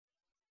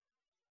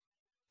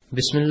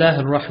Bismillah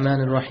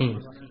ar-Rahman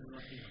ar-Rahim.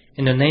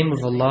 In the name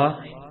of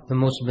Allah, the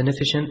most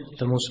beneficent,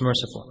 the most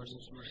merciful.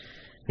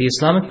 The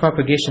Islamic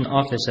Propagation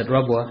Office at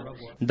Rabwa,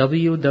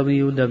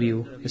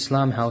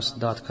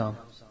 www.islamhouse.com,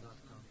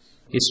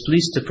 is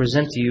pleased to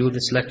present to you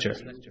this lecture.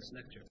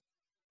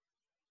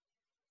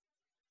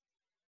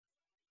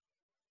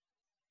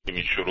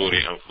 من شرور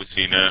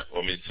أنفسنا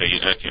ومن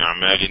سيئات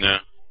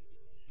أعمالنا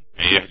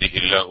من يهده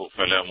الله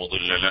فلا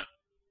مضل له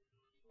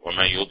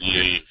ومن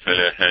يضلل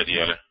فلا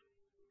هادي له.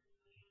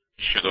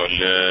 أشهد أن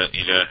لا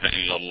إله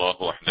إلا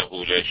الله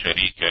وحده لا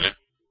شريك له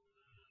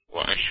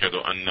وأشهد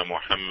أن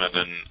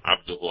محمدا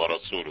عبده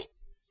ورسوله.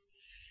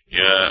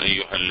 يا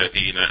أيها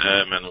الذين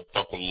آمنوا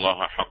اتقوا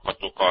الله حق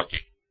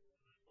تقاته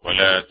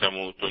ولا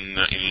تموتن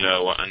إلا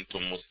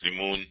وأنتم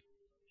مسلمون.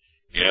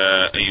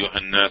 يا أيها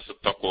الناس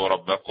اتقوا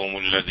ربكم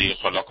الذي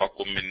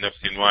خلقكم من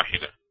نفس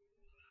واحدة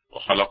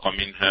وخلق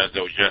منها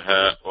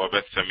زوجها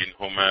وبث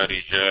منهما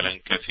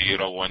رجالا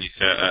كثيرا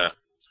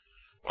ونساء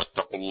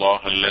واتقوا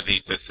الله الذي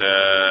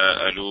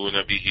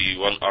تساءلون به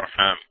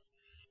والأرحام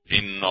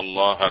إن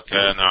الله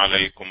كان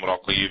عليكم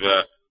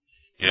رقيبا.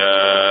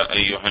 يا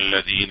أيها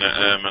الذين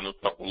آمنوا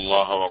اتقوا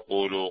الله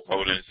وقولوا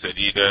قولا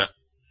سديدا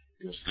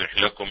يصلح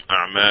لكم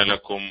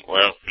أعمالكم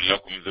ويغفر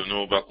لكم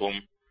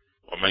ذنوبكم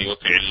ومن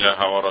يطع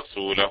الله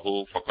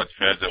ورسوله فقد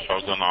فاز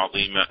فوزا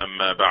عظيما.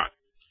 أما بعد،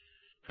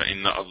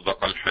 فإن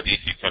أصدق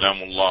الحديث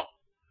كلام الله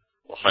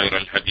وخير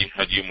الهدي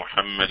هدي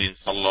محمد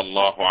صلى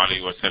الله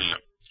عليه وسلم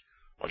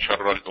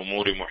وشر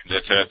الأمور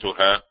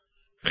محدثاتها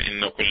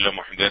فإن كل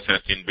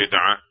محدثة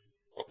بدعة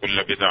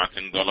وكل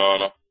بدعة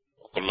ضلالة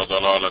وكل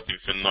ضلالة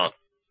في النار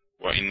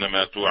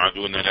وإنما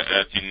توعدون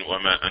لآت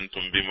وما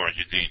أنتم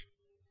بمعجزين.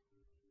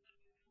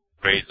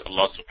 Praise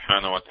Allah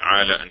subhanahu wa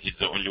ta'ala, and He's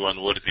the only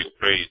one worthy of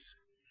praise.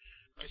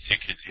 I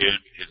seek His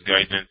help, His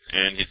guidance,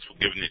 and His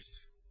forgiveness.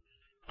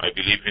 I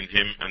believe in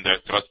Him and I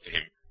trust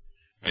Him.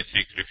 I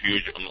seek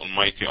refuge on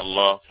Almighty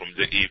Allah from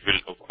the evil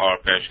of our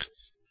passions.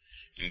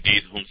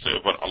 Indeed,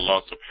 whomsoever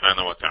Allah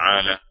subhanahu wa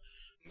ta'ala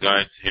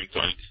guides him to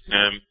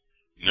Al-Islam,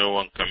 no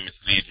one can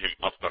mislead him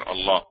after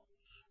Allah.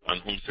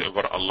 And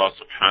whomsoever Allah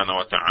subhanahu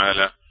wa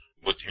ta'ala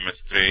put him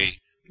astray,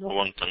 no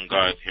one can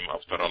guide him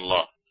after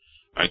Allah.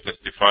 I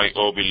testify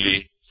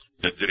openly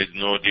that there is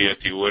no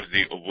deity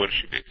worthy of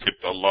worship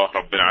except Allah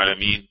Rabbil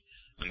Alameen,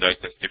 and I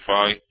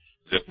testify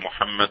that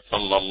Muhammad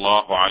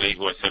sallallahu alayhi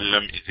wa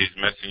sallam is his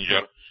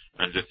messenger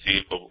and the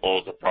seal of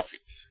all the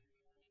prophets.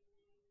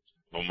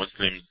 O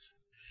Muslims,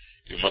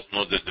 you must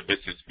know that the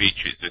best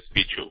speech is the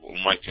speech of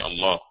Almighty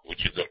Allah,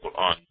 which is the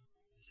Quran.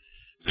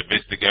 The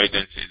best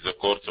guidance is the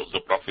course of the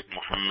Prophet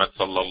Muhammad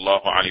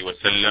sallallahu alayhi wa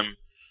sallam,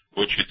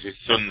 which is his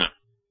sunnah.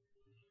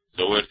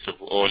 The worst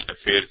of all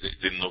affairs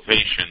is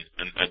innovation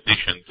and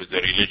addition to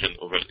the religion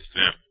of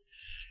Islam.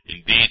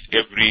 Indeed,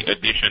 every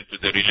addition to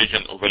the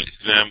religion of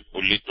Islam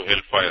will lead to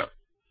hellfire.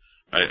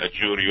 I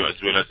adjure you as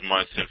well as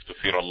myself to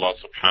fear Allah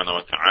subhanahu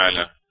wa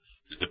ta'ala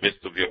to the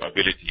best of your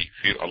ability.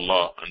 Fear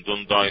Allah and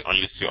don't die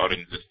unless you are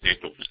in the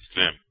state of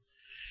Islam.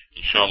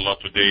 Inshallah,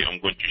 today I'm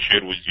going to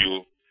share with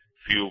you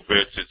few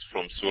verses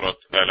from Surah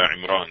Al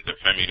Imran, the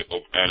family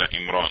of Al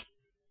Imran.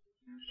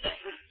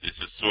 This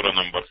is Surah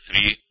number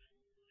 3,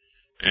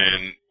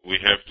 and we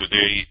have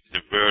today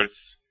the verse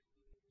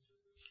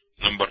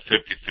number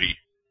 33.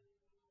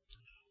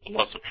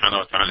 Allah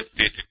subhanahu wa ta'ala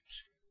stated,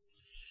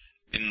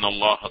 إن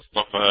الله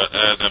اصطفى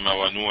آدم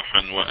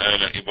ونوحا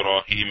وآل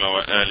إبراهيم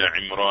وآل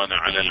عمران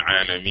على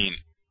العالمين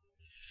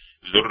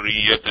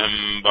ذرية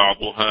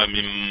بعضها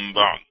من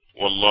بعض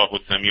والله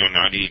سميع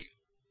عليم.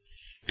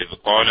 إذ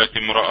قالت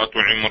امرأة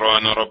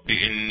عمران رب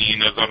إني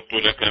نذرت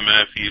لك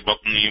ما في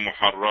بطني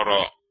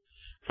محررا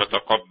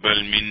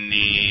فتقبل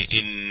مني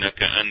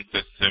إنك أنت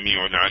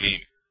السميع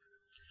العليم.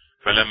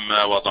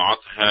 فلما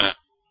وضعتها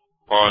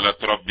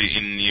قالت رب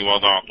إني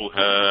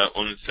وضعتها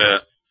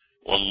أنثى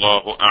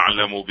والله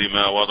أعلم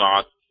بما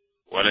وضعت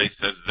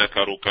وليس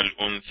الذكر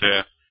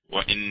كالأنثى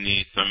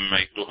وإني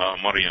سميتها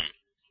مريم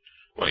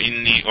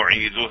وإني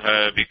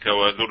أعيذها بك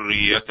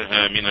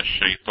وذريتها من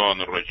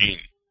الشيطان الرجيم.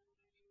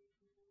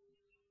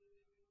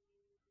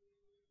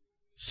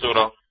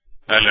 Surah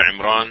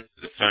Al-Imran,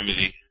 the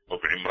family of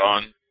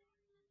Imran,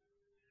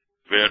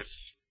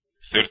 verse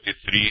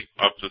 33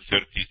 up to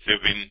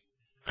 37,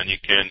 and you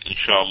can,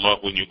 inshallah,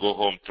 when you go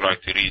home, try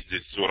to read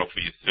this surah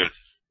for yourself.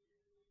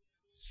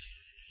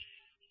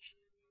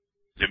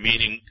 The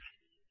meaning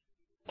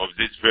of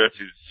this verse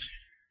is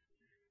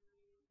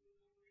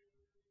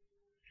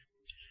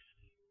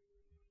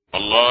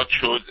Allah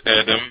chose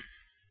Adam,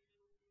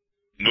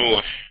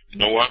 Noah,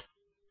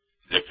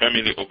 the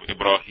family of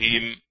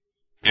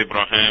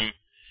Abraham,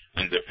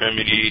 and the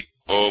family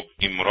of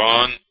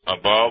Imran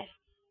above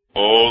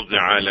all the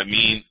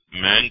Alameen,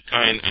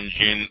 mankind and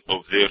jinn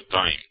of their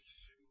time.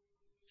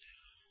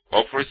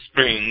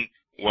 Offspring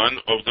one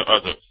of the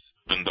others,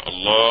 and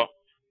Allah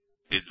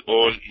is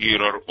all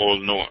hearer, all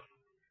knower.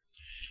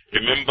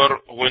 Remember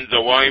when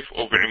the wife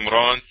of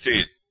Imran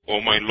said,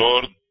 O my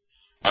Lord,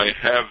 I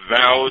have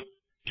vowed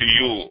to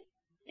you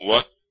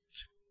what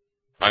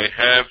I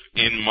have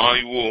in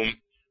my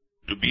womb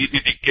to be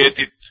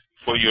dedicated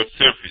for your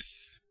service,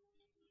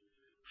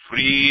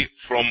 free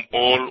from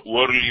all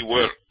worldly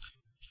work,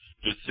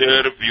 to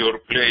serve your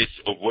place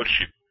of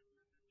worship.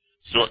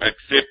 So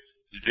accept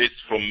this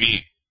from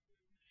me.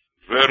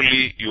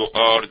 Verily you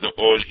are the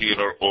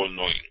all-hearer,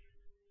 all-knowing.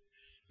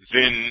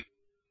 Then,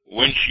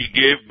 when she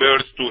gave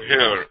birth to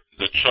her,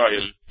 the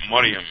child,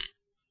 Maryam,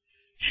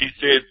 she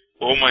said,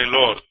 O my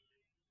Lord,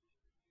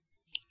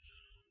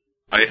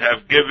 I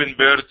have given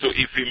birth to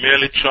a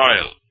female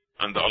child,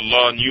 and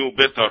Allah knew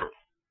better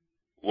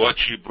what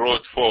she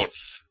brought forth.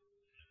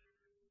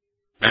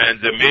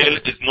 And the male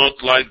is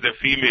not like the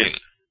female,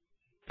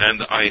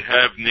 and I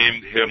have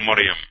named her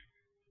Maryam,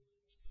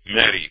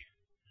 Mary,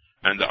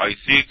 and I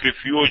seek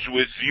refuge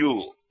with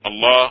you,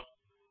 Allah,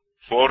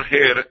 for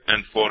her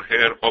and for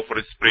her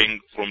offspring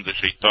from the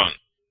shaitan.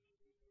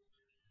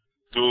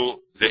 To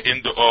the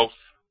end of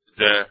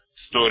the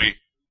story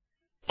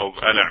of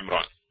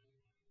Al-Imran.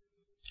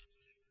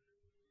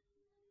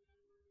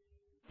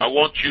 I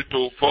want you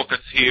to focus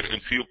here on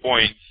few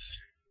points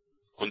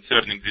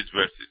concerning these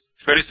verses.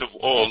 First of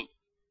all,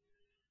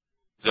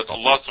 that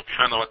Allah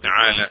subhanahu wa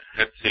ta'ala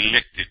had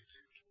selected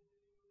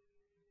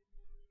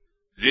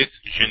this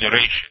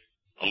generation.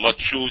 Allah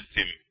chose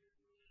them.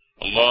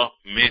 Allah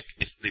made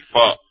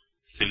istifa,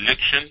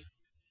 selection,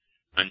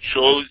 and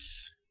chose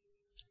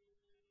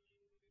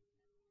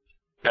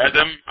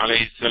Adam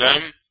alayhi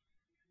salam,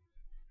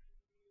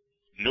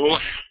 Nuh,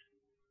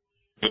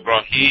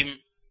 Ibrahim,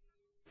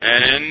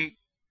 and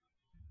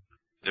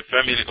the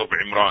family of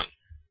Imran.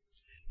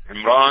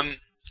 Imran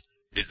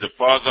is the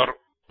father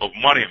of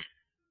Maryam,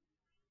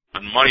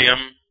 and Maryam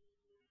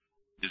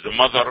is the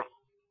mother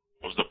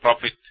of the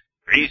Prophet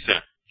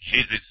Isa,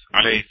 Jesus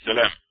alayhi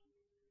salam.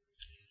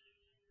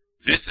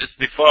 This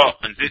istifa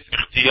and this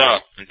ikhtiyar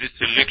and this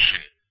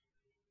selection,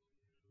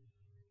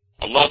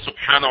 Allah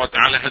subhanahu wa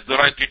ta'ala has the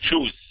right to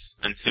choose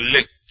and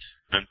select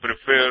and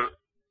prefer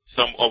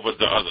some over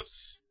the others.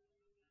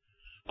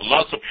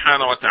 Allah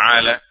subhanahu wa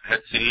ta'ala had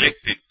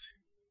selected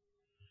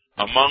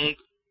among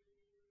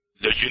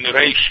the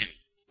generation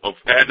of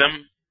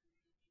Adam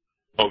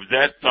of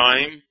that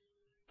time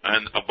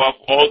and above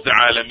all the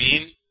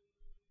alameen,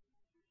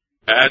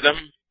 Adam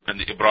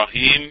and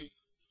Ibrahim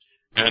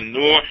and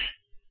Nuh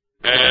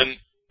and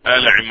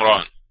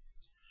Al-Imran.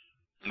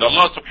 And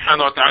Allah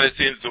subhanahu wa ta'ala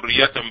says,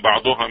 ذُرِّيَّةً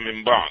بَعْضُهَا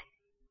مِنْ بَعْضٍ,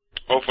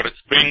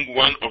 offspring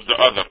one of the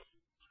other.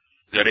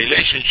 The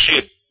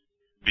relationship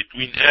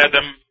between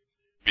Adam,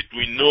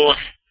 between Nuh,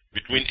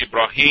 between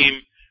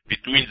Ibrahim,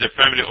 between the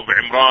family of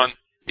Imran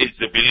is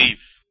the belief.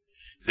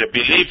 The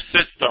belief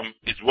system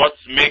is what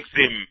makes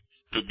them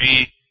to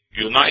be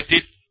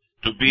united,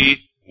 to be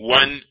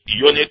one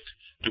unit,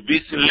 to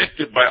be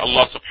selected by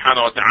Allah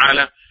subhanahu wa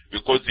ta'ala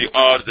because they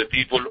are the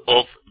people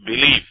of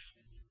belief.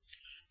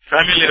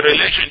 Family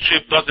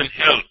relationship doesn't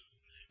help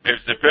if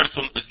the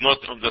person is not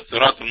on the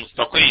Sirat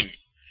al-Mustaqim,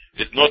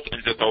 is not in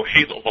the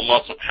Tawheed of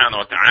Allah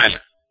subhanahu wa ta'ala.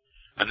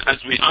 And as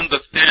we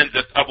understand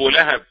that Abu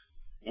Lahab,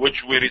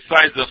 which we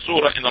recite the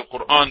surah in the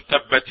Quran,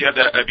 Tabbat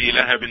Yada Abi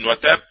Lahabin wa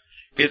Tab,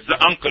 is the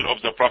uncle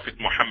of the Prophet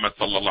Muhammad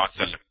sallallahu alaihi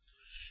wasallam.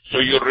 So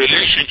your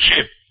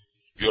relationship,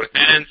 your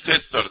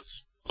ancestors,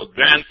 or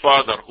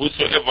grandfather,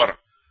 whosoever,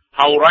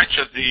 how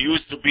righteous they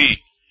used to be,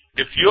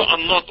 if you are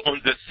not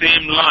on the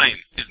same line,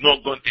 is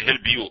not going to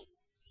help you.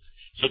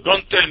 So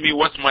don't tell me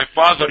what my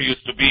father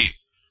used to be,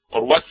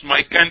 or what's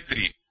my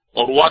country,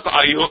 or what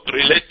I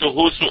relate to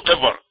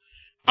whosoever.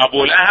 Abu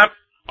Lahab,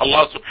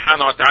 Allah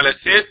subhanahu wa ta'ala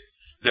said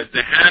that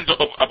the hand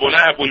of Abu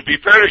Lahab will be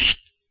perished,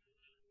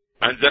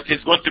 and that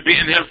he's going to be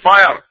in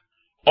hellfire.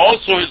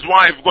 Also his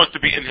wife going to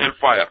be in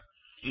hellfire.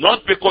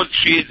 Not because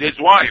she is his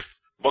wife,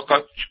 but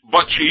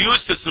she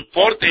used to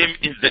support him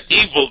in the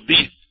evil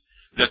deeds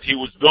that he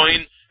was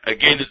doing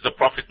against the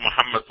Prophet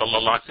Muhammad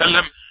sallallahu alaihi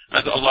wasallam.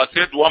 As Allah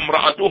said,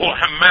 وَامْرَأَتُهُ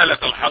حَمَّالَةَ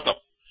الْحَطَبِ.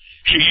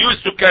 She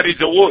used to carry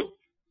the wood,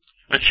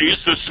 and she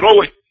used to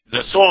throw it,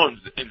 the stones,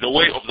 in the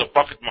way of the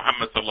Prophet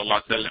Muhammad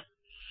sallallahu alaihi wasallam.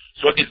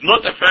 So it's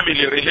not a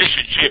family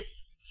relationship.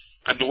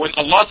 And when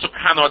Allah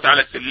subhanahu wa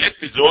ta'ala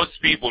selected those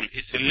people,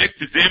 He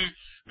selected them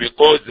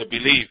because they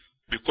believe,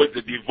 because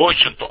the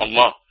devotion to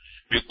Allah,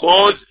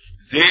 because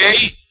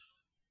they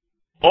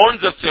on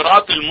the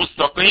Sirat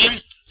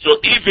al-Mustaqim. So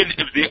even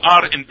if they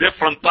are in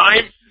different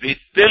time, they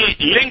still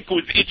link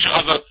with each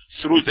other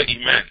through the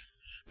Iman.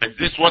 And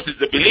this what is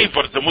the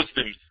believers, the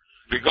Muslims,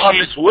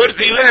 regardless where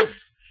they live,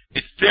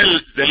 it's still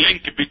the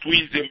link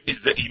between them is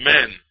the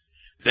Iman.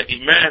 The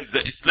Iman,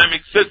 the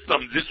Islamic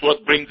system, this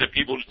what brings the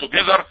people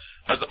together,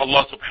 as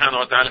Allah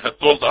subhanahu wa ta'ala had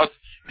told us,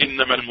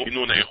 إِنَّمَا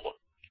الْمُؤْمِنُونَ إِخْوَةٌ.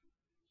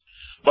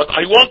 But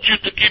I want you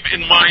to keep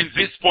in mind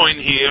this point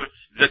here,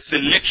 the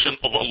selection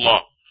of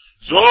Allah.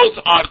 Those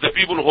are the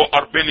people who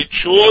are being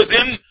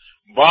chosen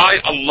by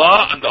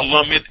Allah, and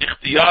Allah made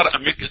ikhtiyar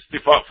and make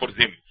istifa for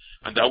them.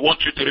 And I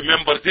want you to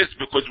remember this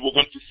because we're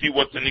going to see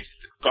what's the next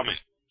coming.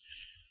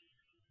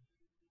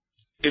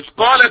 إذ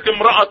قالت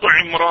امرأة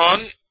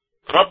عمران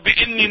رب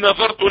إني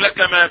نظرت لك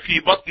ما في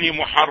بطني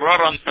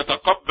محررا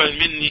فتقبل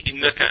مني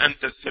إنك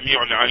أنت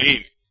السميع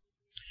العليم.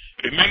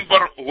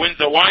 Remember when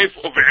the wife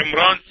of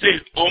Imran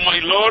said, Oh my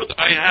Lord,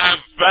 I have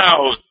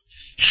vowed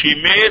she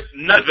made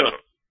nazar.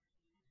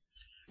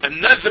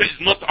 And nazar is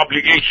not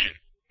obligation.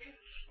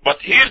 But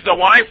here's the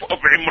wife of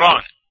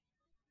Imran.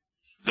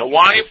 The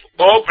wife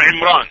of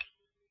Imran,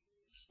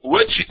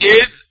 which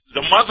is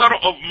the mother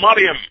of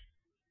Maryam.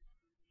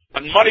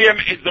 And Maryam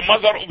is the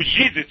mother of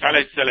Jesus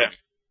alayhi salam.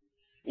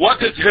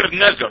 What is her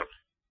nazar?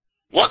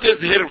 What is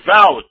her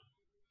vow?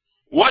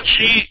 What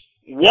she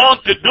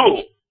wants to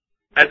do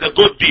as a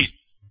good deed?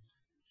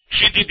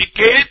 She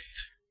dedicated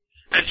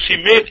and she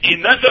made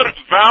another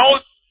vow,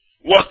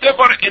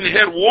 whatever in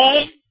her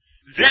womb,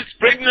 this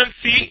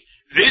pregnancy,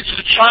 this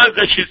child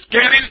that she's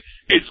carrying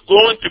is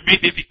going to be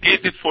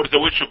dedicated for the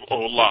wish of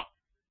Allah.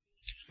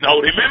 Now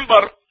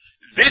remember,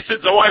 this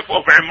is the wife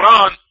of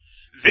Imran.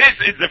 This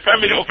is the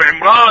family of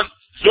Imran.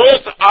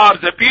 Those are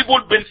the people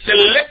been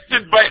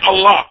selected by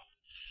Allah.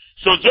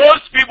 So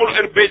those people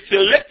are been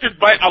selected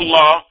by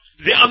Allah.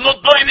 They are not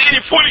doing any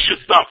foolish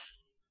stuff.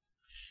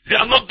 They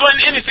are not doing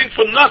anything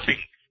for nothing.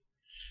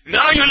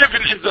 Now you live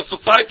in the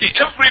society,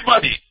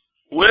 everybody,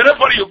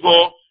 wherever you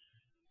go,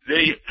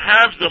 they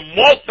have the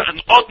most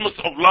and utmost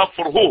of love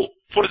for who?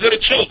 For their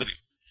children.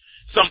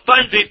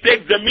 Sometimes they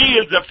take the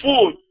meal, the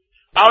food,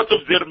 out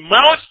of their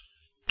mouth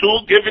to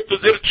give it to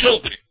their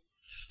children.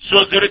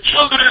 So their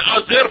children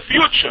are their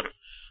future.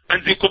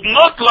 And they could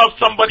not love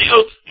somebody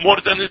else more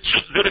than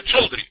their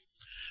children.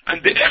 And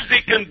if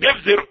they can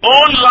give their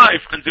own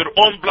life and their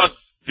own blood,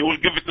 they will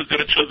give it to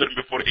their children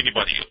before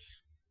anybody else.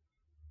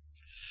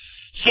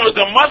 So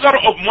the mother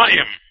of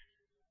Maryam,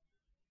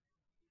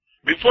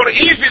 before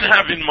even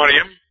having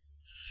Maryam,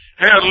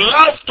 her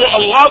love to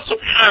Allah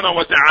subhanahu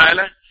wa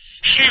ta'ala,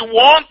 she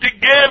wants to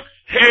give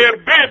her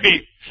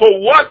baby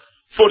for what?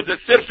 For the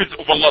service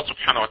of Allah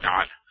subhanahu wa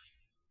ta'ala.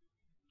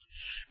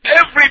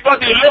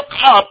 Everybody look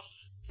up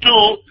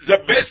to the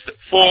best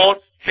for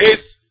his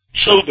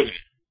children.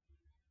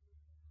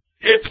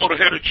 His or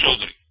her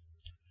children.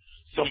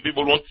 Some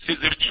people want to see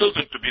their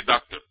children to be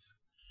doctors.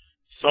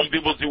 Some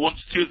people, they want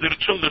to see their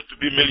children to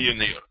be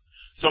millionaire.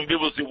 Some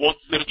people, they want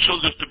their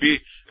children to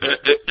be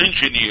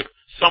engineer.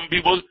 Some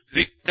people,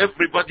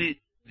 everybody,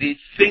 they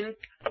think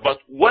about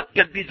what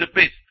can be the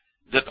best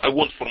that I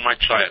want for my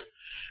child.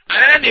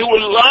 And he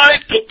would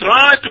like to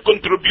try to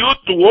contribute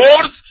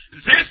towards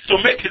this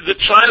to make his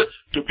child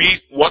to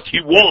be what he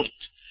wants.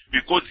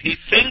 Because he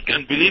thinks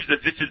and believes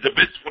that this is the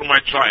best for my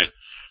child.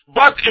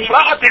 But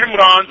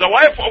Imran, the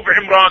wife of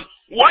Imran,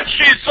 what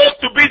she thought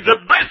to be the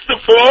best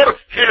for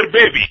her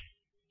baby.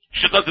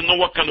 She doesn't know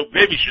what kind of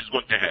baby she's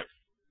going to have.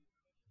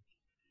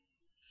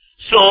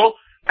 So,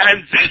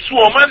 and this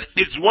woman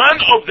is one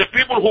of the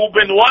people who've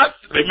been what?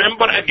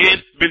 Remember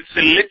again, been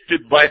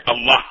selected by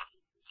Allah.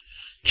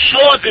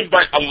 Chosen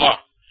by Allah.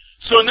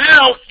 So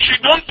now, she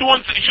is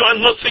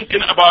not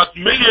thinking about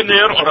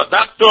millionaire or a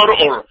doctor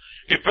or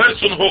a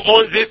person who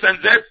owns this and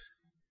that.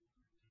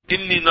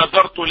 إني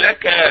نظرت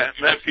لك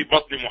ما في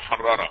بطني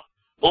محررة.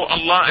 Oh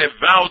Allah, I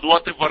vowed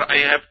whatever I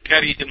have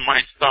carried in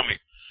my stomach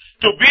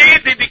to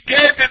be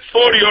dedicated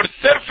for your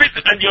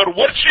service and your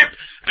worship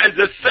as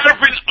a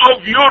servant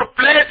of your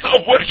place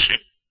of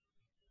worship.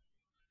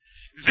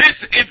 This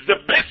is the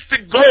best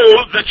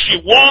goal that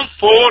she wants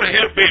for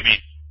her baby.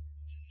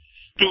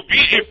 To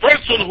be a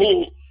person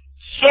who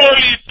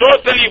solely,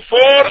 totally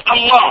for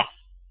Allah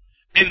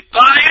in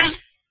time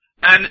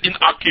and in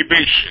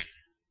occupation.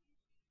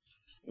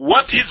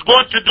 What he's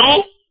going to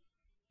do?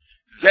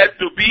 That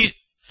to be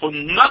for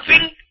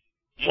nothing,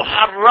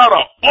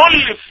 muharrara,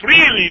 only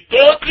freely,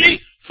 totally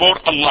for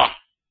Allah.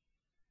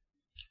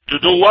 To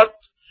do what?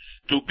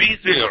 To be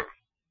there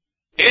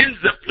in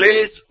the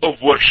place of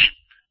worship.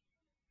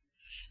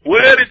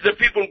 Where is the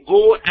people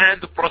go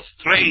and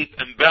prostrate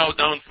and bow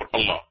down for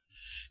Allah.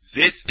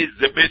 This is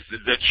the best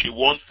that she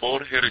wants for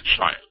her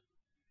child.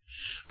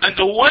 And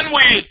when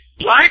we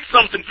like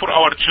something for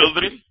our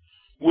children,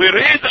 we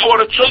raise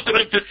our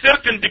children to a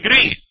certain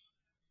degree.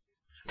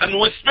 And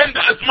we spend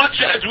as much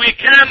as we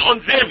can on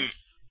them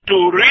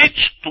to reach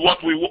to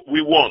what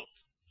we want.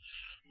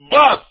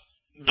 But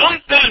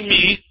don't tell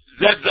me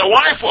that the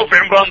wife of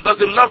Imran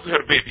doesn't love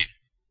her baby.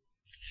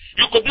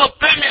 You could not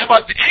tell me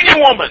about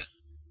any woman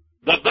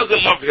that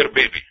doesn't love her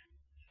baby.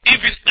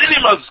 Even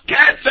animals,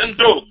 cats and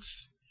dogs,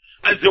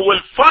 and they will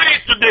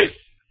fight to death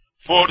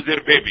for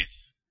their babies.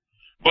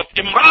 But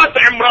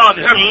Imran,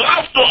 her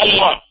love to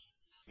Allah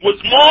was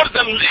more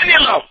than any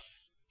love.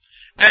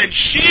 And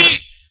she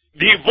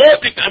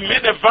devoted and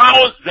made a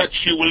vow that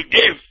she will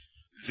give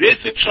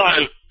this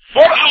child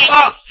for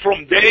Allah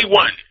from day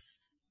one.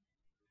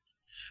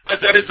 As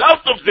a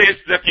result of this,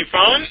 that he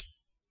found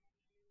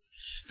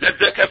that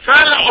the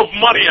kafala of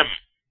Maryam,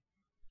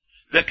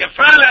 the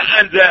kafala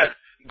and the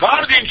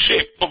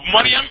guardianship of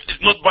Maryam is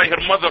not by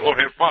her mother or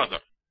her father.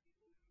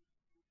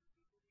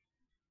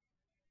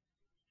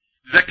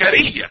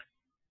 Zakaria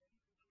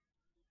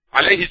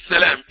alayhi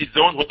salam is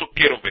the one who took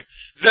care of it.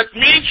 That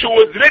means she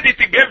was ready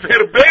to give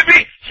her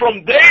baby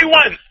from day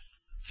one,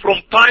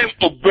 from time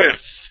of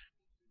birth.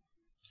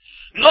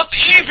 Not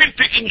even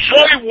to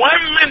enjoy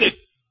 1 minute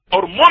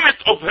or moment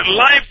of her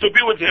life to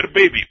be with her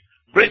baby,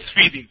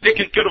 breastfeeding,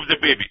 taking care of the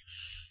baby.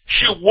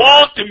 she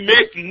wants to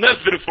make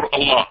nazr for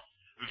Allah,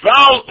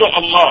 vow to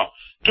Allah,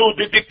 to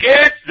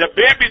dedicate the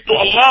baby to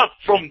Allah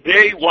from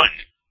day one.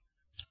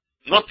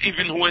 Not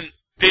even when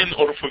 10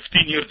 or 15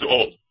 years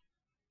old.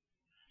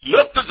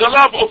 Look to the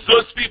love of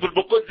those people,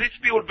 because these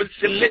people have been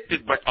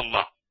selected by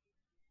Allah.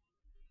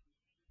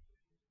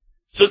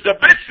 So the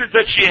best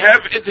that she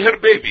have is her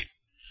baby.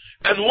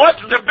 And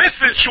what's the best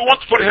that she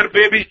wants for her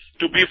baby?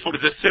 To be for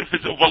the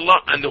service of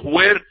Allah, and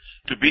where?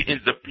 To be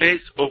in the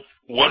place of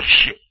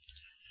worship.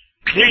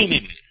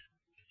 Cleaning,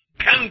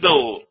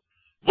 candle,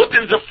 put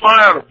in the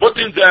fire, put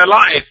in the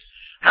light,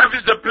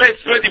 having the place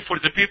ready for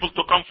the people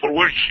to come for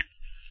worship.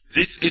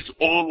 This is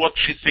all what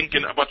she's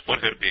thinking about for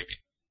her baby.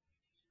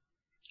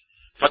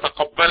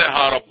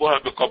 فتقبلها ربها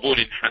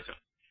بقبول حسن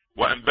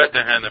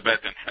وأنبتها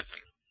نباتا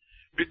حسنا.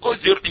 Because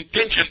your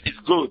intention is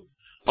good,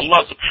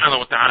 Allah subhanahu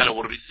wa ta'ala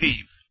will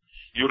receive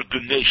your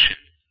donation.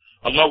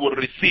 Allah will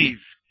receive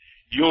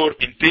your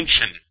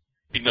intention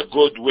in a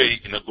good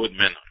way, in a good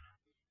manner.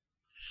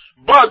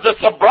 But the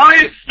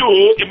surprise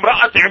to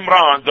Imra'at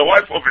Imran, the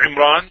wife of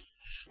Imran,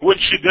 when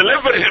she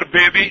delivered her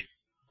baby,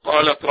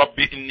 قالت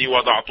ربي إني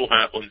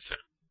وضعتها أنثى.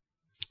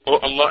 Oh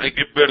Allah, I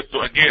give birth to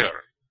a girl.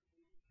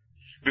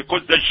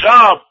 Because the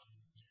job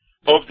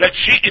of that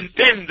she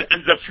intend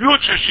and the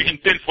future she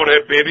intend for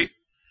her baby,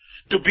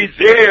 to be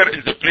there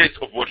in the place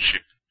of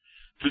worship,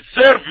 to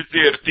serve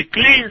there, to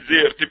clean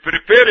there, to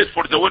prepare it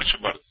for the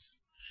worshippers.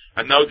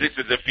 And now this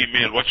is a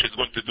female, what she's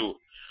going to do.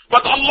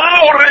 But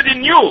Allah already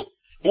knew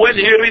when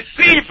He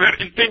received her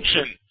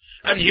intention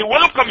and He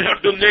welcomed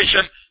her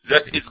donation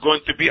that it's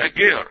going to be a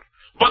girl.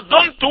 But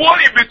don't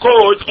worry,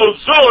 because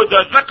although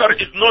the zakar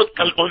is not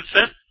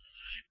kal-unsa,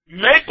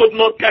 man could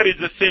not carry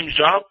the same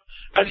job,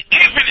 and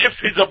even if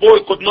he's a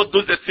boy could not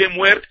do the same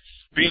work,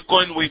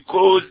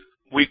 because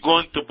we're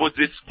going to put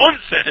this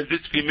unsa and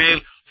this female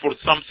for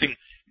something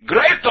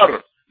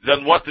greater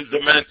than what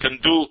the man can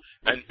do,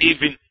 and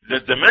even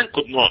that the man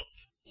could not.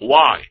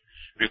 Why?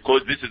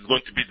 Because this is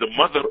going to be the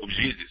mother of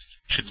Jesus.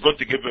 She's going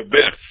to give a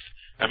birth.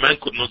 A man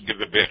could not give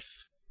a birth.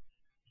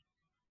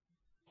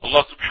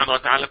 Allah subhanahu wa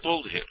ta'ala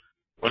told her,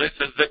 وَلَيْسَ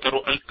الذَّكَرُ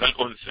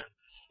كَالْأُنْثَى.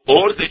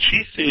 Or that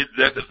she says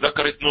that the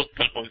zakar is not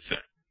kal-unsa.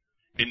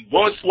 In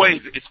both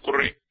ways it's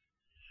correct.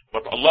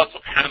 But Allah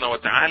subhanahu wa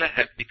ta'ala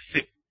has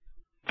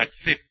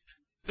accept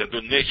the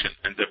donation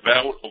and the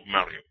vow of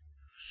Maryam.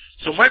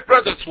 So my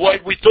brothers, why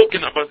we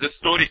talking about the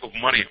story of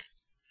Maryam?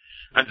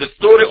 And the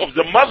story of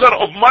the mother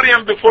of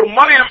Maryam before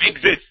Maryam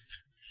exists.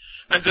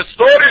 And the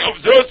story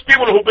of those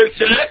people who've been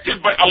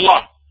selected by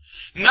Allah.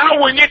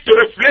 Now we need to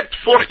reflect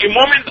for a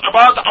moment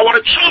about our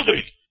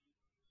children.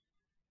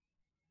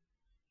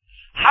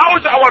 How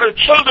is our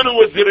children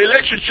with the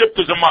relationship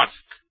to the mosque?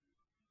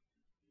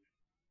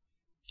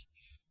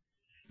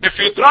 If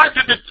you try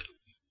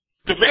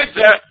to make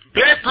the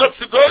place look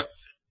good,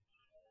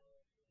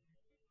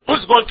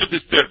 who's going to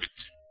disturb it?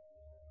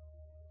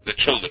 The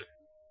children.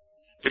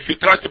 If you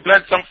try to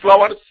plant some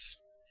flowers,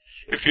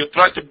 if you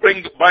try to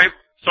buy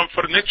some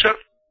furniture,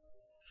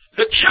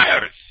 the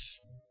chairs,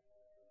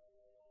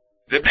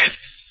 the desks,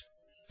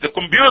 the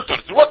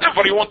computers,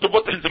 whatever you want to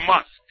put in the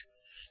mosque.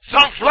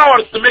 Some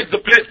flowers to make the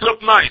place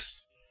look nice.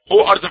 Who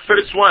are the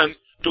first one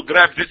to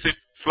grab these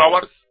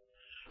flowers?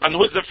 And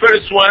who's the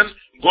first one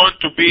going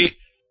to be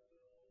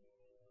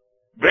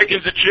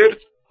breaking the chairs?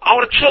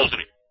 Our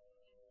children.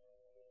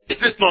 Is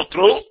this not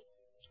true?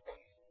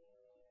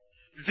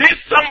 This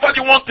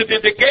somebody wants to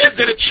dedicate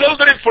their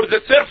children for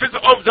the service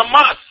of the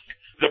mosque,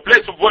 the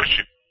place of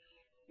worship.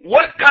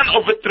 What kind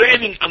of a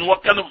training and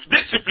what kind of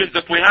discipline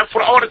that we have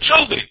for our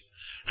children?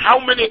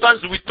 How many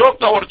times we talk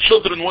to our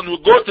children when we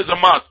go to the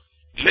mosque?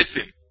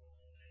 Listen,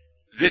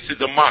 this is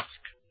a mosque.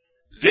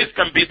 This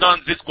can be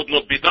done, this could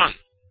not be done.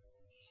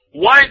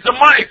 Why the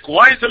mic?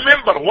 Why the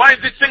member? Why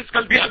these things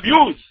can be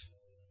abused?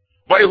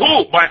 By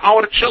who? By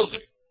our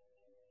children.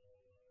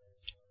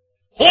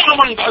 Who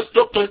among us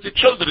talk to the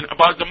children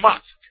about the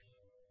mosque?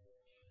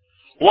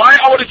 Why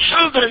our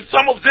children,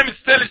 some of them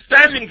still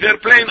standing there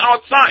playing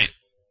outside?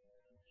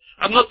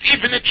 And not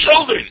even the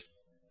children.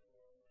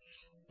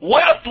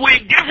 What we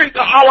giving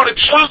to our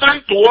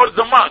children towards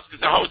the mosque,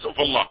 the house of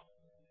Allah?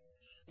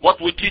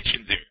 What we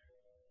teaching them?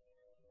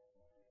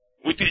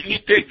 We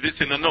need to take this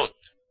in a note.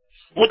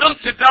 We don't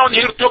sit down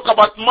here talk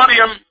about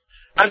Maryam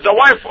and the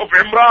wife of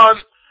Imran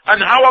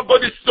and how a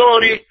good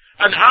story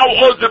and how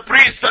all the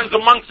priests and the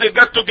monks they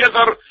got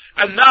together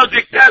and now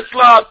they cast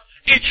lot,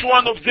 each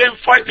one of them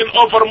fighting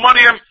over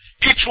Maryam,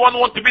 each one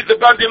want to be the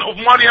guardian of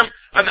Maryam,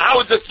 and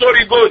how the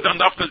story goes.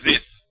 And after this,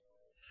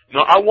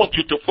 now I want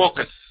you to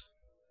focus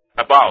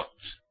about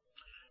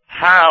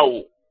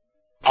how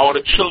our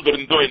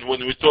children doing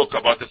when we talk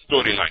about a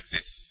story like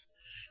this.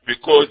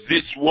 Because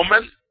this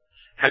woman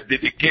had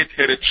dedicated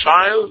her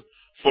child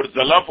for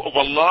the love of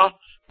Allah,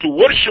 to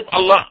worship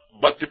Allah,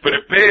 but to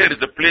prepare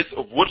the place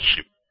of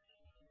worship,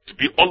 to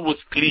be always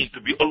clean,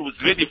 to be always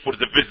ready for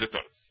the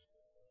visitors.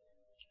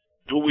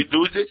 Do we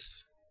do this?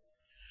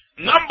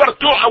 Number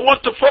two, I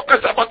want to focus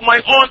about my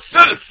own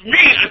self,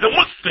 me as a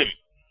Muslim.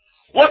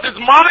 What is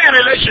my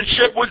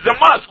relationship with the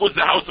mosque, with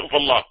the house of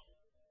Allah?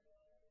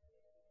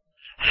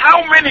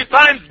 how many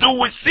times do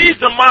we see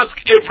the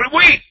mosque every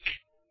week?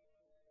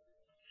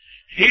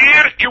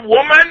 Here a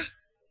woman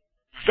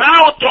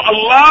vowed to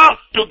Allah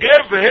to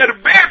give her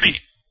baby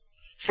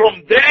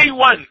from day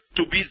one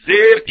to be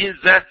there in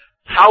the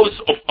house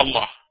of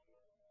Allah.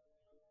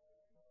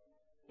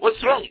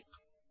 What's wrong?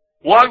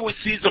 Why we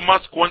see the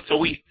mosque once a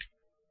week?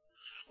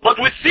 But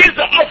we see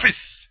the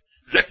office,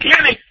 the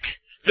clinic,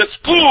 the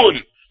school,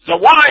 the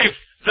wife,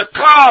 the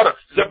car,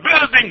 the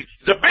building,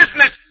 the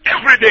business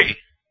every day.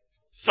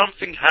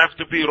 Something has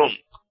to be wrong.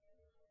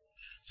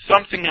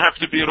 Something has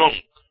to be wrong.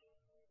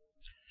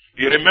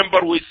 You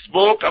remember we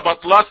spoke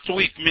about last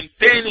week,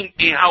 maintaining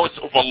a house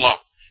of Allah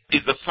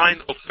is a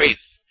sign of faith.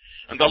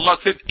 And Allah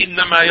said,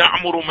 إِنَّمَا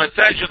يَعْمُرُ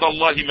مَسَاجِدَ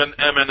اللَّهِ مَنْ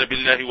آمَنَ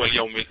بِاللَّهِ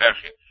وَالْيَوْمِ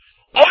الْآخِرِ.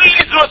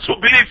 Only those who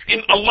believe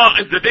in Allah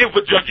and the day of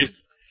the judges,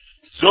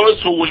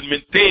 those who will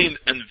maintain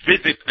and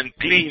visit and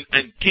clean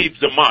and keep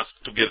the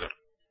mosque together.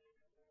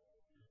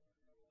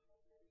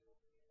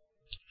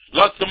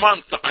 Last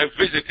month I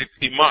visited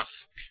a mosque.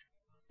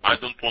 I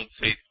don't want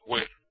to say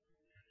where.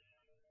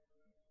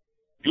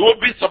 You will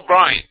be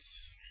surprised.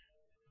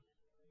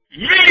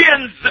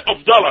 Millions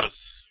of dollars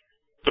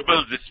to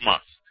build this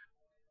mosque.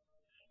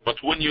 But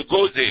when you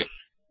go there,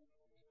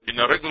 in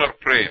a regular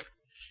prayer,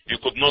 you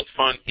could not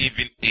find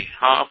even a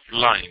half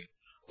line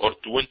or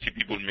 20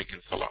 people making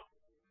salah.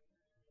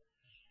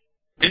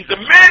 In the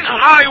main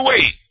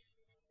highway,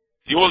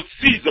 you will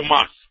see the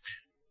mosque.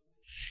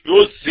 You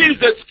will see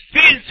the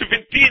 16,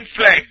 17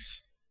 flags.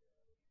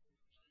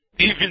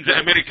 Even the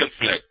American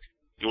flag.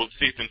 You will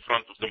see it in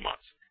front of the mosque.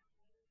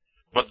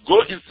 But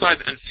go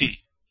inside and see.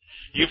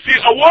 You see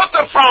a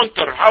water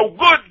fountain, how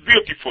good,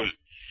 beautiful.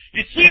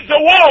 You see the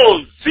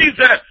walls, see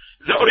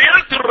the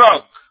oriental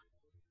rug.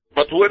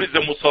 But where is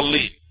the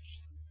musallin?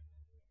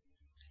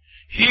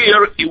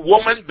 Here, a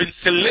woman been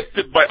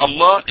selected by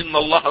Allah. Inna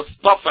Allah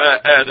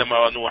astafa Adam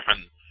wa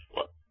Nuhan.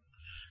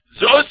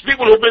 Those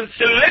people who've been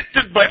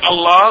selected by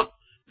Allah,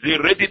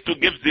 they're ready to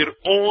give their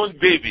own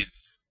babies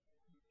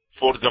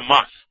for the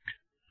mosque,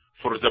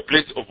 for the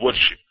place of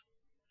worship.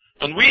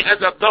 And we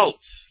as adults,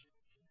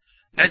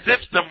 as if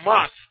the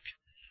mosque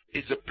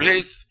is a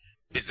place,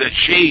 is a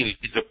jail,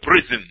 is a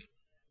prison.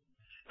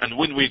 And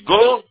when we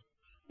go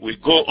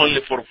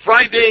only for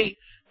Friday,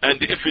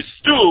 and if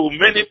it's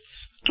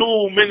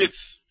 2 minutes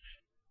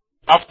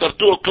after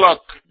 2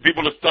 o'clock,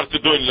 people start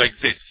doing like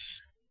this.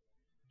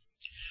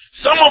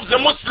 Some of the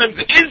Muslims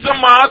in the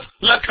mosque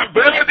like a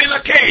bird in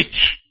a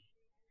cage.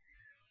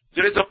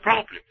 There is a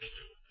problem.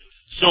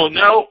 So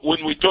now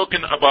when we're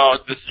talking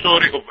about the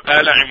story of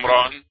Ala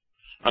Imran,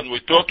 and we're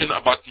talking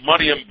about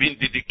Maryam being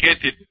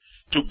dedicated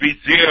to be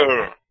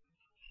there,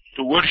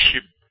 to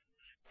worship,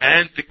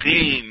 and to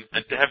clean,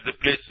 and to have the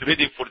place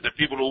ready for the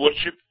people who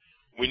worship,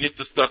 we need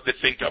to start to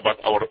think about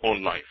our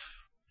own life.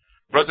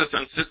 Brothers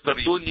and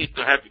sisters, you need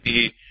to have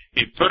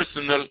a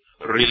personal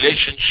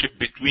relationship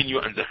between you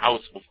and the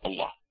house of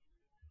Allah.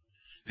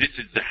 This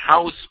is the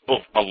house of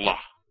Allah.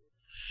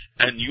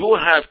 And you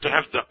have to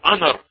have the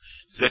honor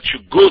that you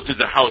go to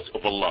the house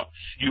of Allah.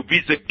 You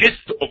be the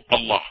guest of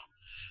Allah.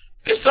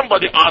 If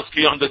somebody asks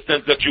you,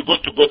 understand that you're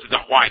going to go to the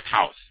White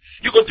House.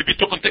 You're going to be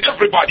talking to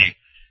everybody.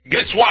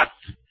 Guess what?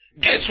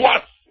 Guess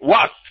what?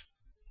 What?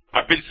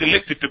 I've been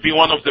selected to be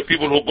one of the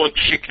people who are going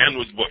to shake hands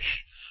with Bush.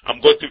 I'm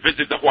going to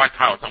visit the White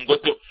House. And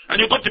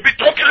you're going to be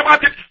talking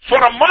about it for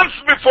a month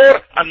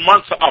before and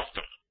months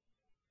after.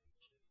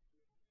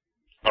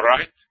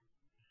 Alright?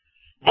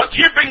 But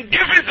you've been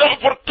given the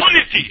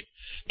opportunity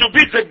to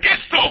be the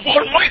guest of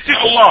Almighty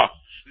Allah,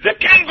 the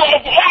King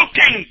of all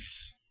kings.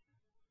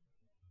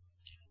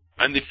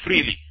 And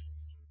freely.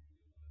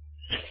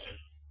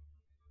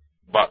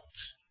 But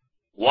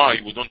why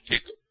we don't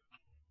take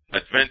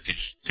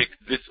advantage, take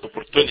this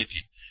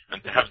opportunity,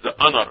 and have the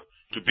honor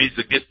to be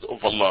the guest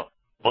of Allah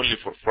only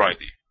for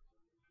Friday?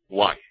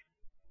 Why?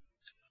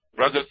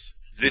 Brothers,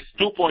 these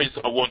 2 points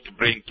I want to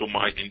bring to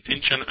my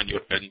intention and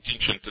your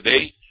intention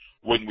today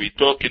when we're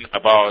talking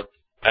about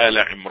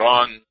Ala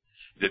Imran,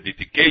 the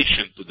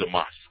dedication to the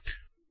mosque.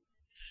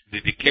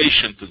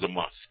 Dedication to the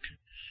mosque.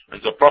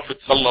 And the Prophet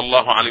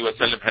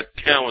ﷺ had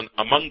count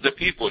among the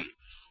people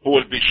who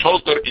will be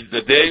sheltered in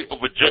the day of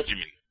a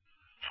judgment.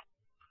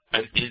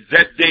 And in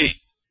that day,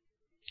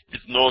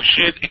 is no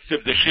shade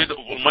except the shade of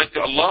Almighty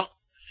Allah.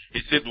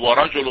 He said,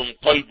 وَرَجُلٌ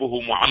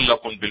قَلْبُهُ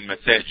مُعَلَّقٌ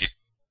بِالْمَسَاجِدِ.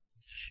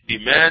 The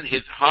man,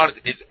 his heart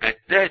is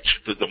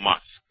attached to the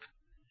mosque.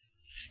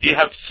 He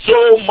has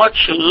so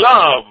much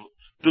love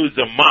to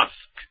the mosque.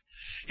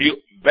 He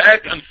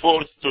back and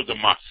forth to the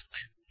mosque.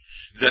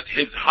 That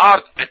his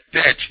heart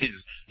attached,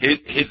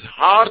 his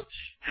heart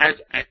has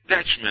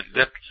attachment.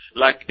 That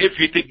like if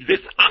he takes this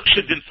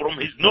oxygen from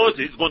his nose,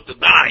 he's going to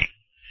die.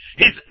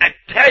 He's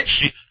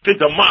attached to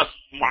the mosque.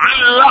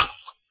 Mu'allaq.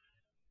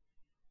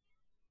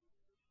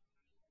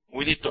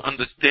 We need to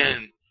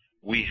understand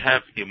we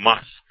have a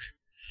mosque.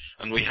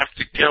 And we have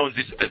to count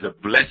this as a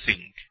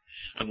blessing.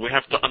 And we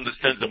have to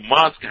understand the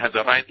mosque has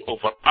a right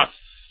over us.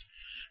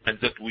 And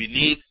that we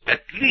need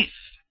at least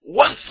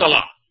one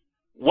salah.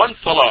 One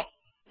salah.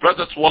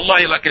 Brothers,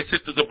 wallahi, like I said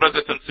to the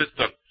brothers and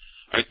sisters,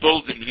 I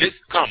told them, let's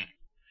come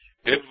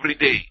every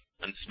day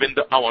and spend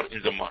an hour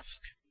in the mosque.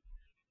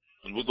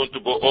 And we're going to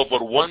go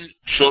over one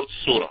short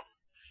surah,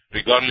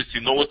 regardless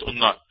you know it or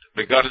not,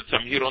 regardless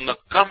I'm here or not.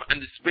 Come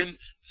and spend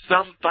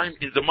some time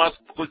in the mosque,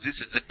 because this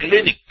is a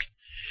clinic.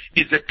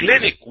 It's a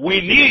clinic.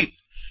 We need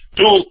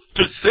to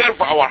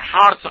serve our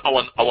hearts,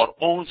 our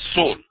own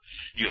soul.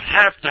 You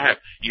have to have,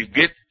 you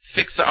get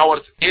 6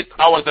 hours, 8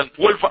 hours, and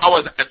 12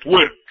 hours at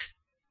work.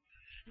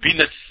 Being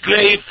a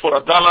slave for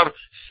 $1,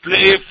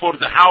 slave for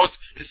the house,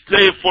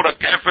 slave for a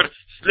kafir,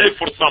 slave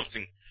for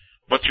something.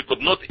 But you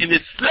could not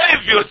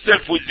enslave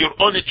yourself with your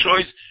own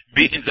choice,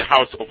 be in the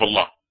house of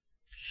Allah.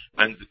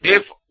 And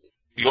if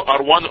you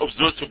are one of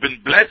those who've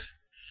been blessed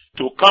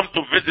to come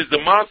to visit the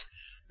mosque,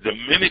 the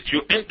minute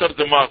you enter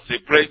the mosque, they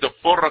pray the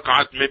 4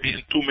 rak'at maybe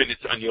in 2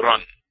 minutes and you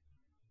run.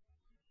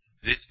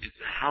 This is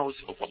the house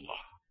of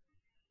Allah.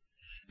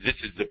 This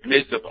is the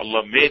place that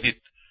Allah made it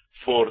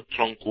for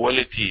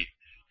tranquility,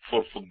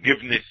 for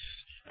forgiveness.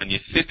 And you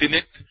sit in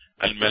it,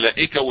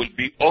 al-malaika will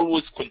be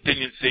always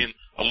continuing saying,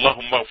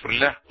 Allahumma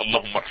ghfirlah,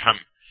 Allahumma arham.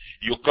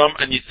 You come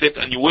and you sit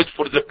and you wait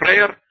for the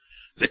prayer,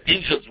 the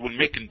angels will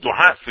make a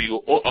dua for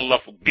you. Oh Allah,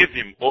 forgive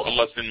him. Oh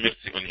Allah, send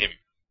mercy on him.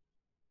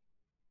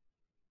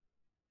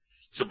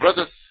 So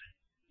brothers,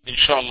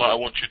 inshallah, I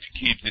want you to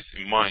keep this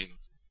in mind.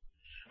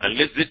 And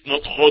let this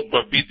not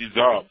khutbah be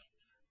dissolved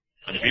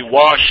and be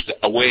washed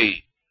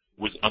away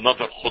with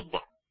another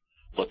khutbah.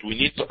 But we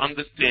need to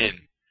understand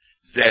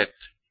that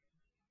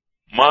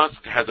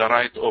mosque has a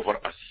right over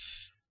us.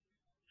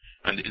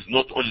 And it's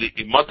not only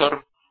a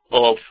matter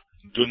of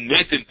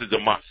donating to the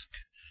mosque.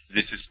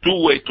 This is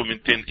 2 ways to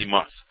maintain a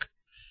mosque.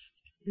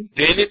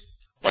 Maintain it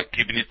by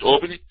keeping it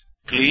open,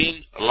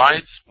 clean,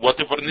 lights,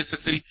 whatever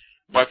necessary,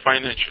 by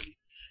financially.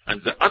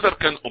 And the other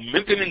kind of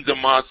maintaining the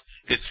mosque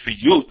is for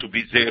you to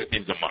be there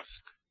in the mosque.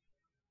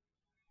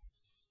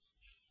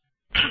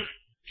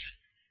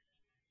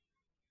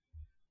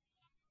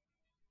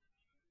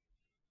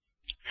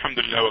 الحمد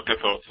لله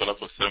وكفى والصلاة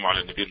والسلام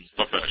على النبي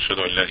المصطفى أشهد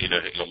أن لا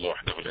إله إلا الله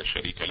وحده لا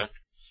شريك له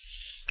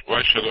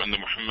وأشهد أن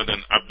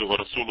محمدا عبده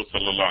ورسوله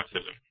صلى الله عليه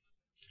وسلم.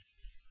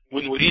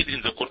 When we read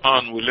in the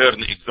Quran, we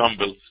learn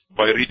examples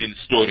by reading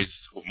stories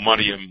of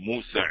Maryam,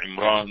 Musa,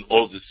 Imran,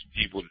 all these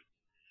people,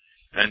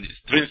 and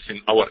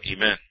strengthen our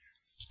iman.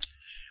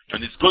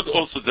 And it's good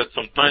also that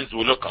sometimes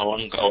we look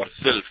among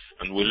ourselves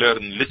and we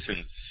learn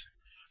lessons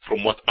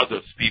from what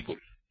others people,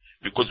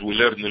 because we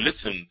learn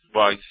lessons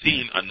by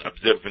seeing and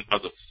observing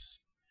others.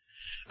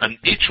 And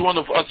each one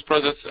of us,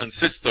 brothers and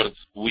sisters,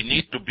 we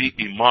need to be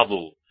a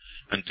model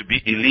and to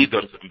be a leader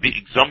and be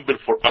example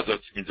for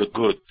others in the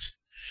good.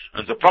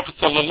 And the Prophet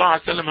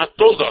ﷺ had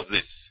told us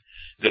this,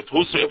 that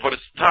whosoever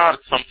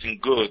starts something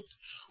good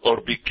or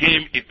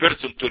became a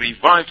person to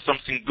revive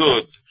something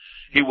good,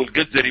 he will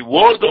get the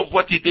reward of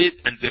what he did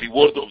and the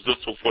reward of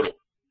those who follow.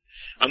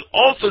 And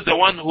also the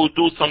one who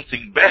do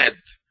something bad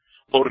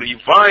or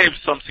revive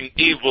something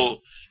evil,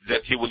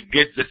 that he will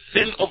get the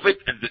sin of it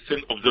and the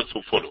sin of those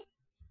who follow.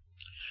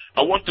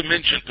 I want to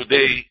mention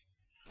today,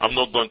 I'm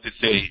not going to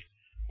say,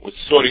 well,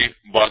 sorry,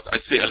 but I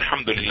say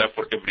alhamdulillah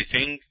for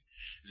everything,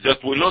 that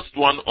we lost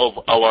one of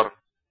our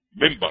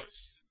members.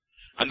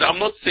 And I'm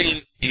not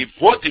saying a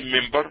voting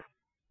member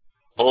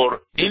or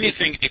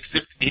anything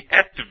except an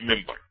active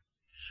member.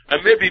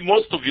 And maybe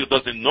most of you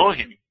doesn't know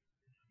him,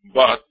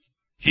 but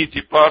he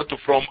departed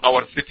from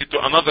our city to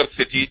another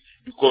city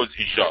because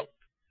hijab.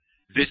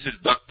 This is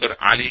Dr.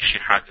 Ali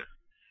Shihata.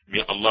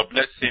 May Allah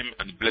bless him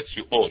and bless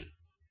you all.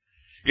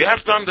 You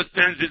have to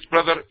understand this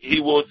brother, he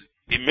was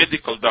a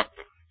medical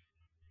doctor.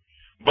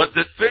 But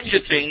the strange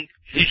thing,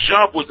 his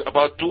job was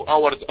about 2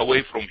 hours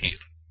away from here.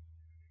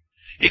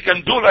 He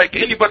can do like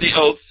anybody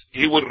else,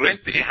 he will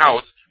rent a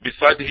house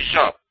beside his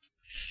shop.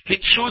 He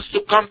chose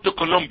to come to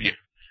Colombia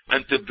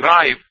and to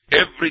drive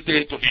every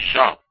day to his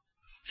shop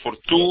for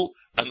 2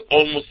 and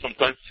almost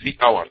sometimes 3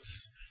 hours.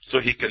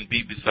 So he can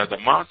be beside the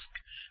mosque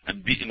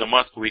and be in the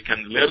mosque where he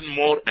can learn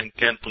more and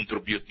can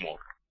contribute more.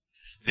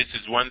 This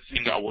is one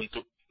thing I want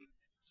to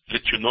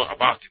let you know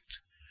about it.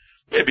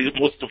 Maybe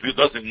most of you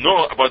doesn't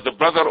know about the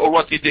brother or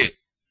what he did.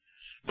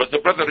 But the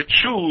brother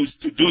chose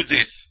to do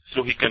this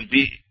so he can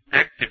be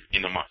active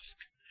in the mosque.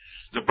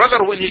 The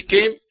brother, when he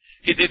came,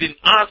 he didn't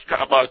ask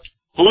about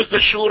who's the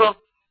shura,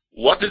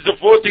 what is the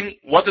voting,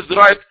 what is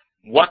right,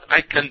 what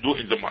I can do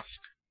in the mosque.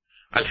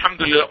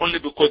 Alhamdulillah, only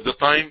because the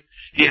time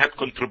he had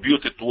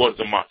contributed towards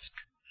the mosque.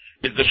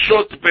 In the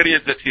short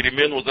period that he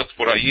remained with us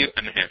for a year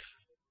and a half.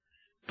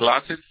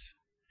 Classes,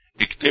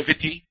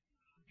 activity,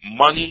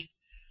 money,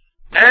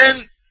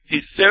 and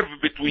he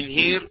served between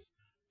here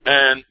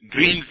and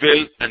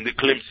Greenville and the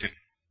Clemson.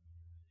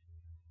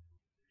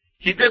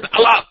 He did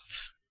a lot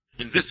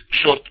in this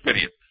short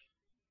period.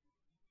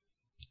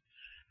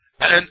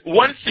 And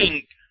one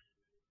thing,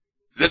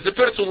 that the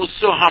person was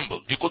so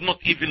humble, he could not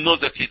even know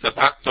that he's a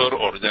doctor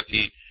or that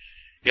he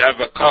have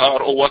a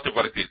car or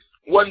whatever it is.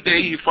 One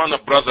day he found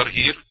a brother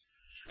here,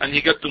 and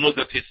he got to know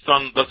that his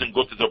son doesn't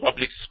go to the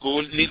public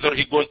school, neither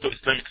he going to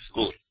Islamic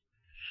school.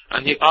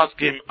 And he asked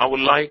him, I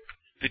would like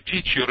to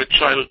teach your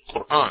child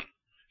Quran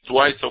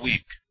twice a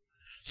week.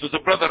 So the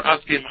brother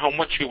asked him how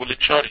much he will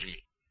charge me.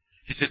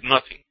 He said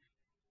nothing.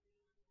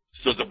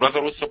 So the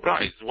brother was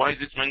surprised. Why is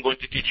this man going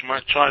to teach my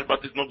child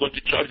but is not going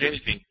to charge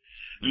anything?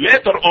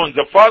 Later on,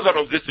 the father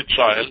of this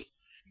child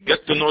got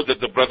to know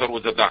that the brother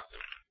was a doctor.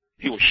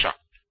 He was shocked.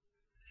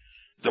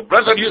 The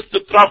brother used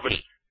to travel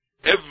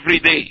every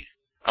day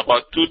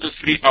about 2 to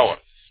 3 hours.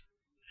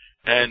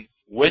 And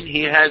when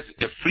he has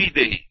a free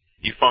day,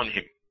 he found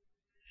him.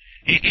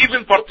 He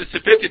even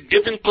participated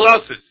giving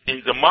classes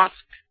in the mosque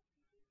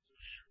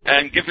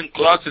and giving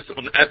classes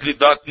on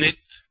Adli.net.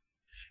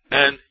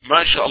 And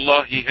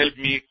mashallah, he helped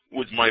me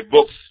with my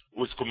books,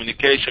 with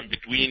communication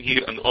between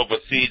here and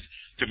overseas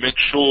to make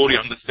sure he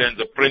understands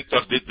the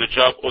printer did the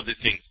job, all these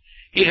things.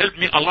 He helped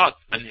me a lot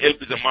and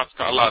helped the mosque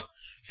a lot,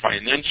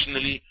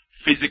 financially,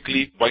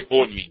 physically, by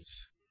all means.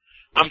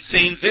 I'm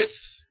saying this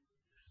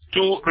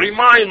to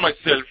remind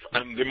myself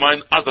and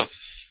remind others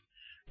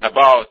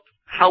about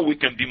how we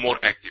can be more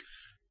active.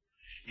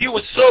 He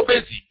was so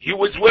busy. He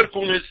was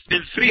working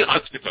in 3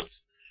 hospitals,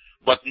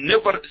 but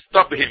never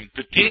stopped him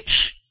to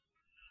teach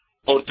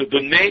or to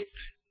donate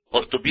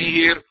or to be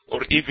here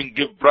or even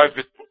give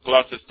private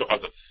classes to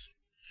others.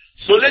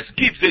 So let's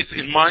keep this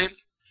in mind,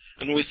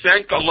 and we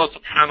thank Allah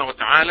subhanahu wa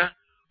ta'ala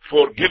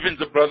for giving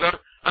the brother,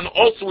 and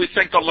also we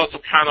thank Allah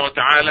subhanahu wa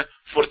ta'ala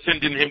for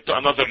sending him to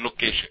another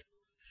location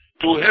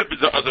to help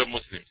the other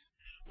Muslims.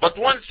 But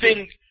one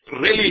thing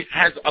really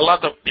has a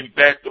lot of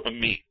impact on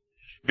me.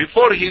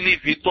 Before he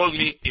left, he told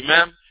me,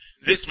 Imam,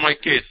 this is my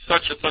case,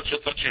 such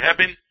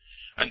happened,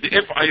 and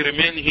if I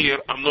remain here,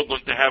 I'm not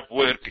going to have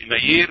work in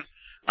a year.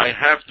 I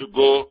have to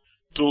go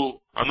to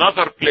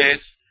another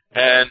place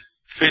and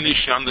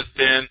finish,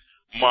 understand,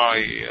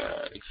 my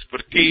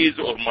expertise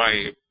or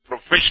my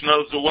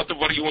professionals or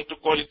whatever you want to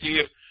call it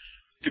here,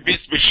 to be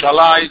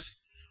specialized.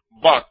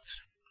 But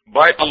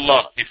by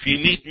Allah, if you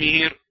need me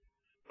here,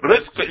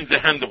 risk in the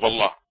hand of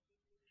Allah.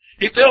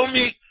 He told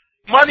me,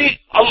 money,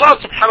 Allah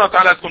subhanahu wa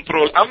ta'ala has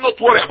control. I'm not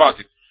worried about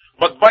it.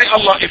 But by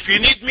Allah, if you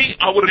need me,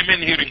 I will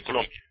remain here in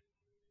Colombia.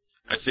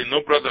 I said,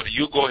 no brother,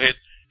 you go ahead,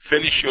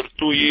 finish your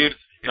 2 years,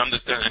 you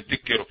understand, and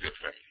take care of your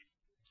family.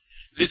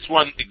 This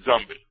one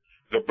example.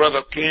 The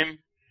brother came,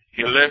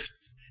 he left,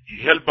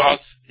 he helped us,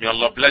 may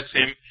Allah bless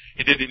him.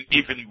 He didn't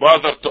even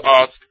bother to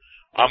ask,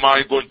 am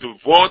I going to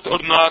vote or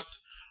not?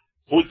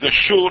 Who's the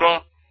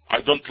shura?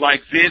 I don't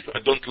like this, I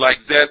don't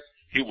like that.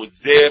 He was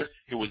there,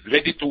 he was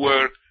ready to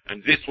work,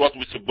 and this is what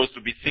we're supposed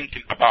to be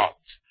thinking about.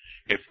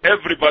 If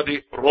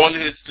everybody roll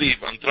his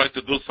sleeve and try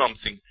to do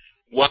something,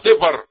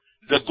 whatever,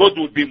 the good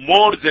will be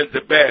more than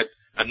the bad,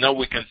 and now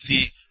we can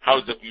see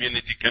how the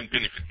community can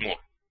benefit more.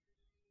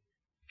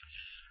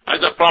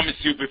 As I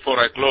promised you before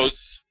I close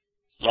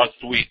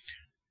last week,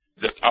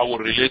 that I will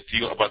relate to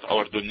you about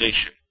our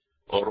donation,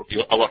 or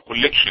our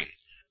collection,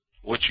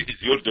 which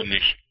is your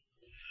donation.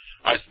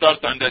 I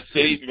start and I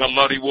say, may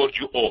Allah reward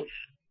you all.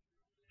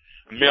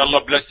 And may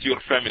Allah bless your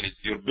families,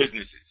 your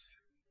businesses.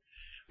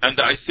 And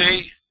I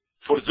say,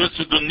 for those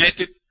who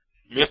donated,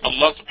 may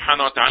Allah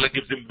subhanahu wa ta'ala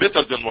give them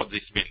better than what they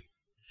spend.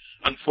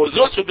 And for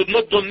those who did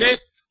not donate,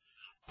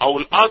 I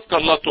will ask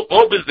Allah to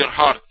open their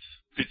hearts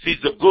to see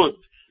the good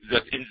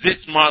that in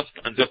this mosque,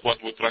 and that's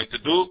what we're trying to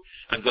do,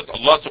 and that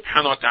Allah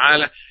subhanahu wa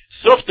ta'ala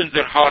softens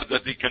their heart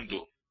that they can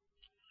do.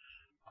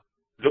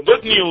 The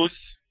good news,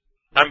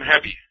 I'm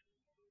happy.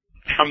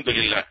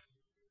 Alhamdulillah.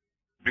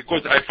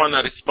 Because I found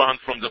a response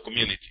from the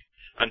community.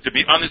 And to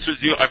be honest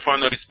with you, I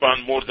found a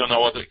response more than I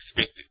was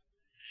expected.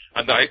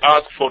 And I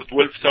asked for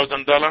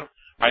 $12,000.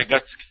 I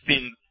got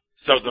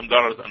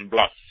 $16,000 and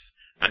plus.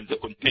 And the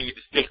continue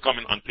is still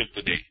coming until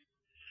today.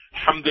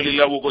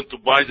 Alhamdulillah, we're going to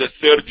buy the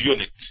 3rd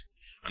unit.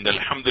 And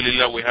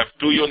alhamdulillah, we have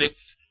 2 units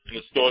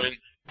installing.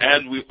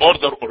 And we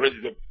ordered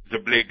already the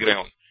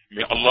playground.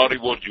 May Allah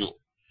reward you.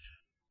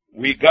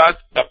 We got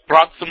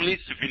approximately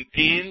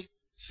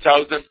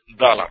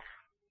 $17,000.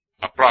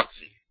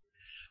 Approximately.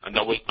 And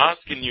I will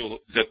ask you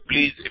that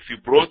please, if you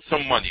brought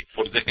some money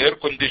for the air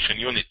conditioned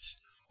units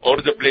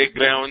or the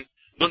playground,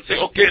 don't say,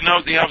 okay,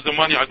 now they have the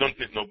money, I don't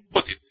need. No,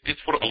 put it.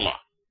 It's for Allah.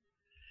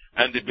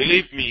 And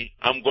believe me,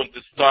 I'm going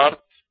to start.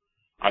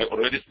 I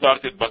already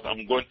started, but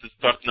I'm going to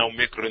start now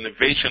make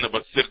renovation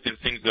about certain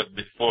things that have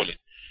been falling.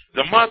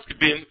 The mosque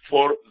been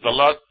for the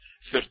last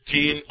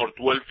 13 or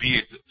 12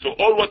 years. So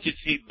all what you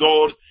see,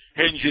 doors,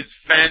 hinges,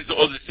 fans,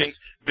 all these things,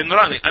 been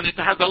running. And it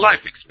has a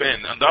life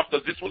expand. And after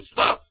this will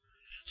stop.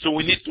 So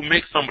we need to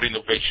make some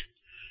renovation.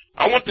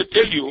 I want to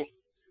tell you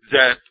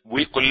that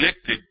we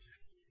collected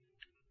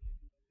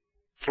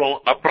from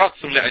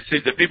approximately, I say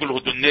the people who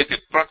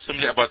donated,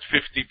 approximately about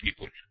 50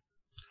 people.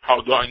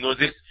 How do I know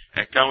this?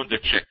 I count the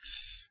checks.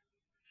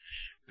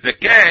 The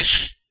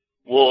cash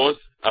was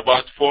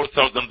about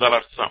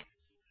 $4,000 sum,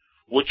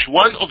 which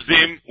one of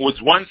them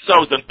was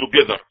 1,000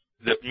 together.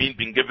 That means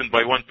being given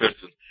by one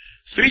person.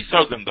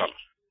 $3,000.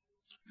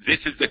 This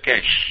is the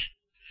cash.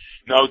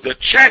 Now the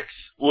checks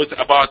was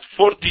about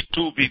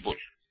 42 people.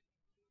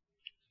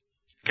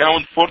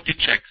 Count 40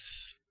 checks.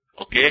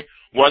 Okay?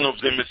 One of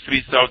them is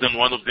 $3,000,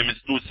 one of them is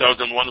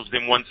 $2,000, one of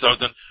them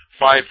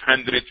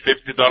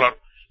 $1,550.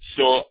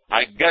 So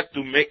I got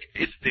to make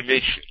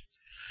estimation.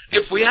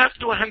 If we have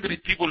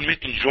 200 people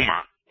making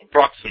Jum'ah,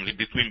 approximately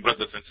between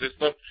brothers and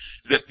sisters,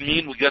 that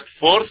means we get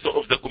fourth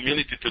of the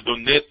community to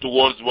donate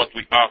towards what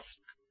we ask.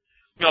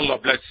 May Allah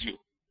bless you.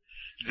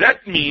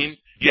 That means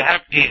you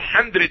have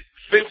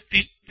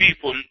 150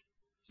 people,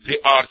 they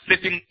are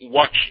sitting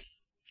watching.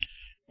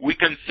 We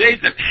can say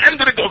that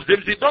 100 of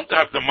them, they don't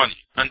have the money.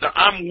 And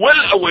I'm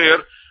well aware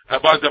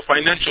about the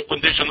financial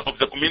condition of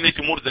the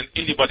community more than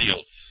anybody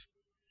else.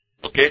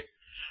 Okay?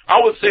 I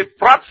will say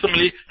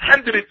approximately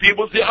 100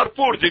 people, they are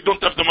poor, they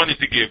don't have the money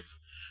to give.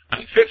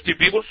 And 50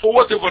 people, for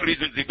whatever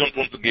reason, they don't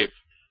want to give.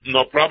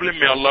 No problem,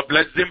 may Allah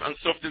bless them and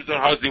soften their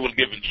hearts, they will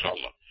give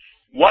inshallah.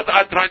 What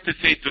I try to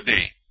say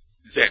today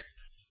is that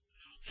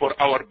for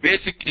our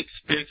basic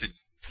expenses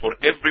for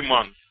every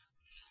month,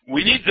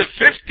 we need the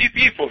 50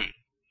 people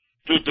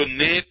to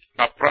donate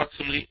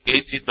approximately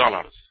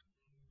 $80.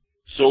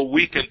 So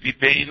we can be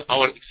paying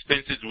our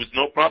expenses with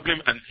no problem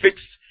and fix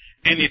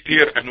any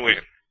tear and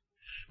wear.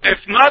 If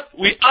not,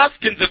 we ask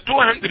in the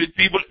 200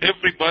 people,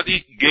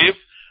 everybody give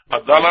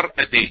 $1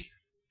 a day.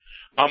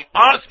 I'm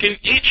asking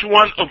each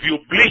one of you,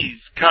 please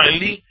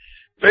kindly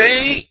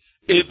pay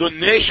a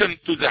donation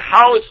to the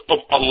house of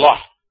Allah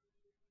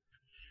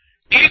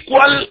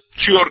equal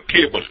to your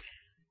cable,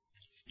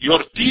 your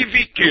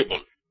TV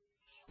cable,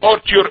 or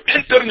to your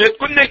internet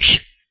connection.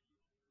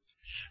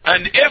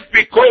 And if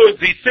because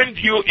they send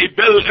you a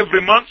bill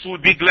every month,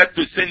 we'll be glad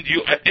to send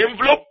you an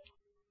envelope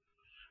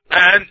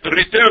and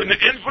return the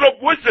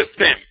envelope with the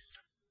stamp.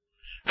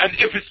 And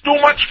if it's too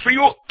much for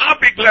you, I'll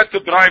be glad to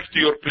drive to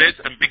your place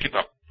and pick it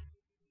up.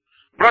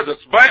 Brothers,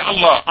 by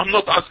Allah, I'm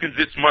not asking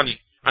this money,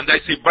 and I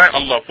say by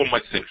Allah for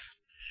myself,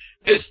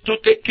 is to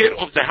take care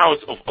of the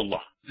house of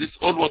Allah. This is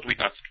all what we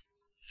ask.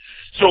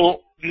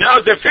 So now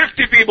the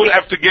 50 people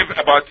have to give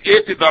about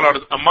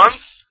 $80 a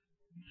month,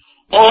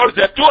 or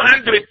the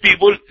 200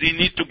 people, they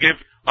need to give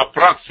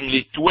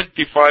approximately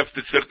 $25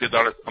 to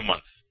 $30 a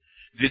month.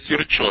 This is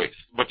your choice.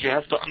 But you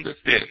have to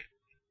understand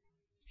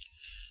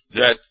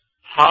that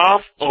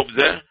half of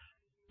the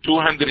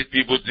 200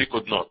 people, they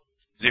could not.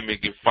 They may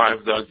give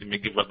 $5, they may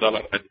give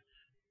 $1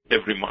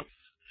 every month.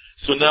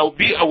 So now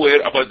be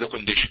aware about the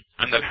condition.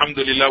 And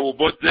alhamdulillah, we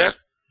bought the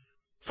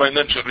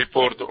financial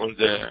report on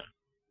the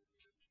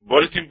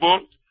bulletin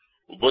board.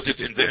 We bought it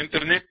in the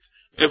internet.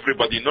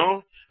 Everybody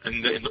know.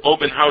 And in the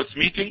open house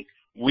meeting,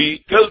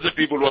 we tell the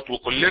people what we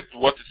collect,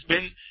 what to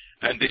spend.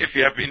 And if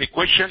you have any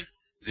question,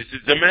 this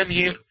is the man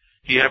here.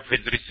 He has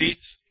his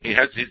receipts. He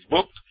has his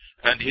book.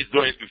 And he's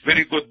doing a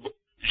very good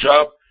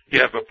job. He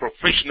has a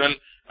professional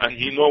and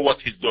he know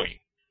what he's doing.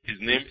 His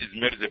name is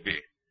Mirza Bey.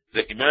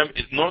 The Imam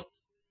is not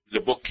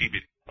the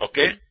bookkeeping.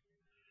 Okay?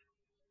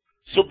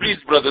 So please,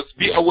 brothers,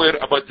 be aware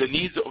about the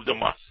needs of the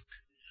mosque.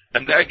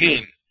 And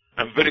again,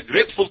 I'm very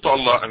grateful to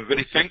Allah. I'm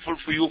very thankful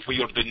for you for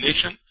your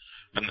donation.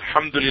 And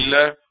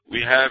alhamdulillah,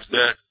 we have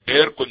the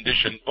air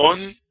condition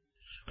on.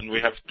 And we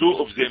have 2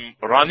 of them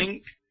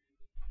running.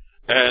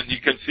 And you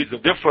can see the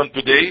difference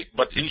today.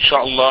 But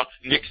inshallah,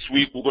 next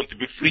week we're going to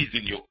be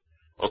freezing you.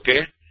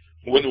 Okay?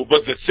 When we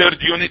put the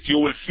 3rd unit, you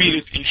will feel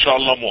it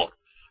inshallah more.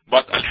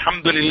 But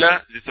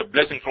alhamdulillah, this is a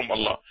blessing from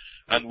Allah.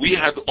 And we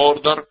had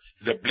ordered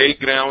the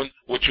playground,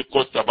 which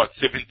cost about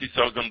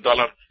 $70,000,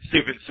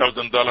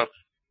 $7,000.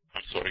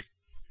 I'm sorry.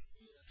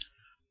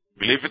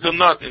 Believe it or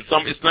not, in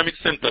some Islamic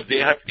centers, they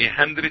have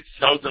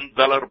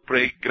 $100,000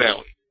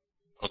 playground.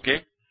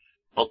 Okay?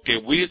 Okay,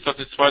 we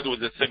satisfied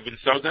with the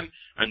 7,000.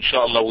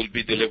 Inshallah will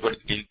be delivered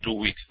in 2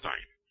 weeks'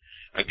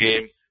 time.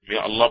 Again, may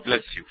Allah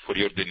bless you for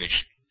your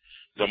donation.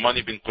 The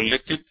money been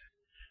collected,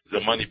 the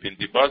money been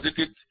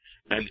deposited,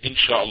 and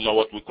inshallah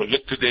what we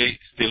collect today is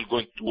still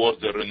going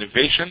towards the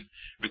renovation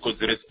because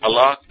there is a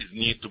lot is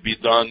need to be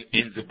done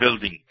in the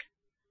building.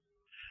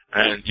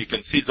 And you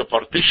can see the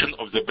partition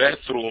of the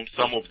bathroom,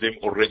 some of them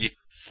already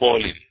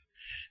fallen.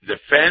 The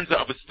fans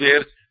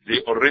upstairs, they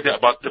already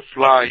about to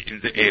fly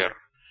in the air.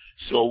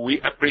 So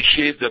we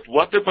appreciate that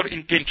whatever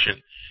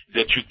intention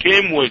that you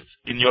came with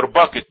in your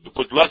bucket,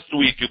 because last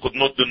week you could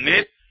not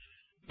donate,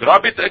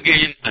 drop it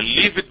again and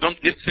leave it,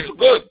 don't get so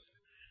good.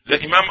 The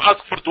Imam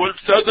asked for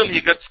 12,000,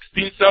 he got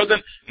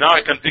 16,000, now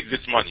I can take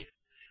this money.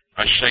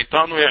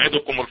 Ash-shaytanu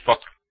ya'idukum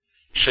al-faqr.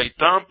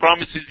 Shaitan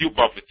promises you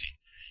poverty.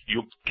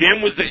 You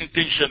came with the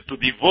intention to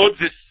devote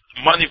this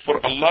money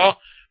for Allah,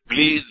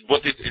 please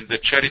put it in the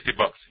charity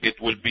box. It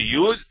will be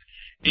used,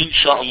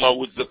 inshallah,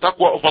 with the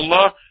taqwa of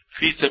Allah,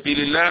 fi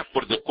sabilillah,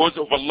 for the cause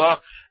of Allah,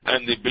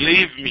 and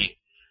believe me,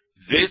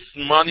 this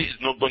money is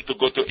not going to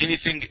go to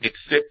anything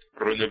except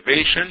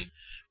renovation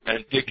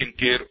and taking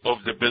care of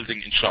the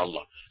building,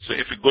 inshallah. So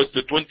if it goes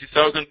to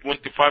 20,000,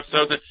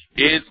 25,000,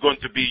 it is going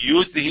to be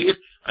used here,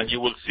 and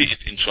you will see it,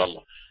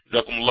 inshallah.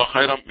 Jazakumullah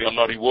khairan. May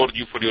Allah reward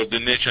you for your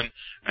donation.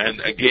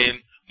 And again,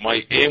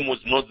 my aim was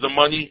not the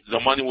money. The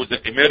money was an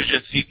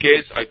emergency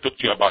case. I talked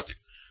to you about it.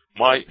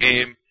 My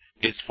aim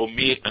is for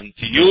me and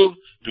to you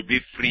to be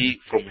free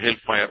from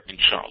hellfire,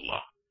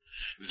 inshallah.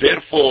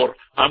 Therefore,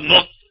 I'm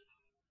not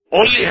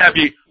only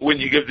happy when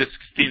you give the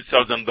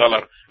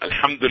 $16,000.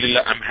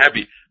 Alhamdulillah, I'm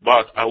happy.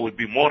 But I will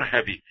be more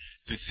happy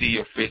to see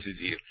your faces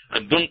here.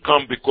 And don't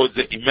come because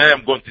the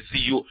Imam going to see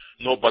you.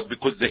 No, but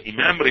because the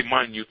Imam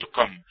remind you to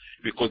come.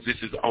 Because this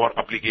is our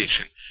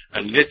obligation.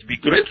 And let's be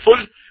grateful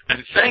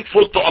and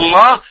thankful to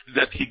Allah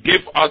that He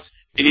gave us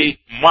a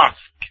mosque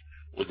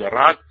with a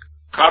rug,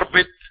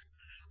 carpet,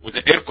 with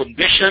the air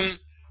condition,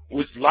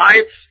 with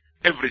lights,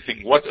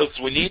 everything. What else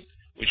we need?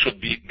 We should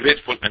be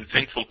grateful and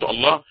thankful to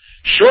Allah.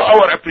 Show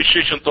our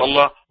appreciation to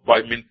Allah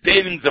by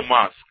maintaining the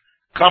mosque,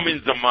 coming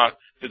to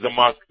the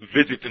mosque,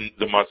 visiting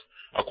the mosque.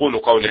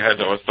 أقول قولي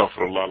هذا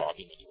وأستغفر الله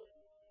العظيم.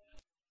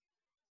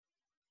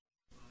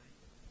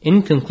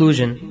 In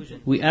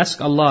conclusion, we ask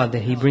Allah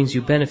that He brings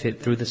you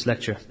benefit through this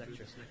lecture.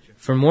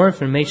 For more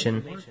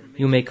information,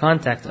 you may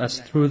contact us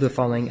through the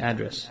following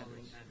address.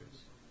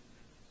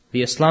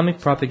 The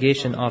Islamic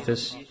Propagation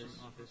Office,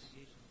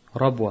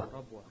 Rabwa,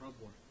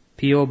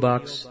 P.O.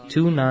 Box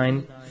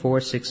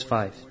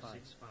 29465,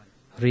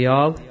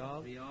 Riyadh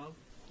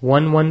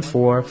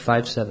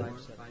 11457,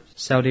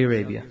 Saudi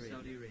Arabia.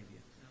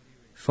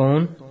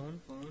 Phone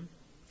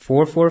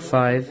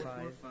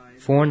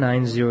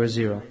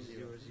 445-4900.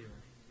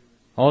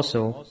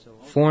 Also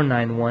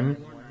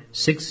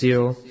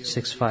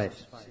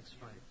 491-6065.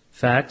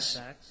 Fax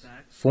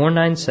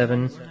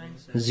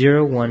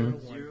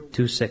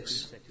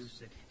 497-0126.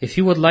 If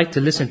you would like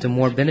to listen to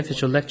more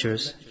beneficial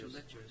lectures,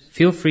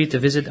 feel free to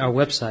visit our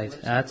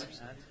website at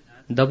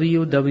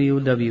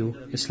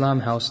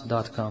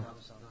www.islamhouse.com.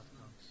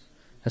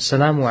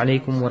 Assalamu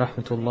alaikum wa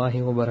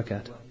rahmatullahi wa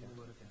barakatuh.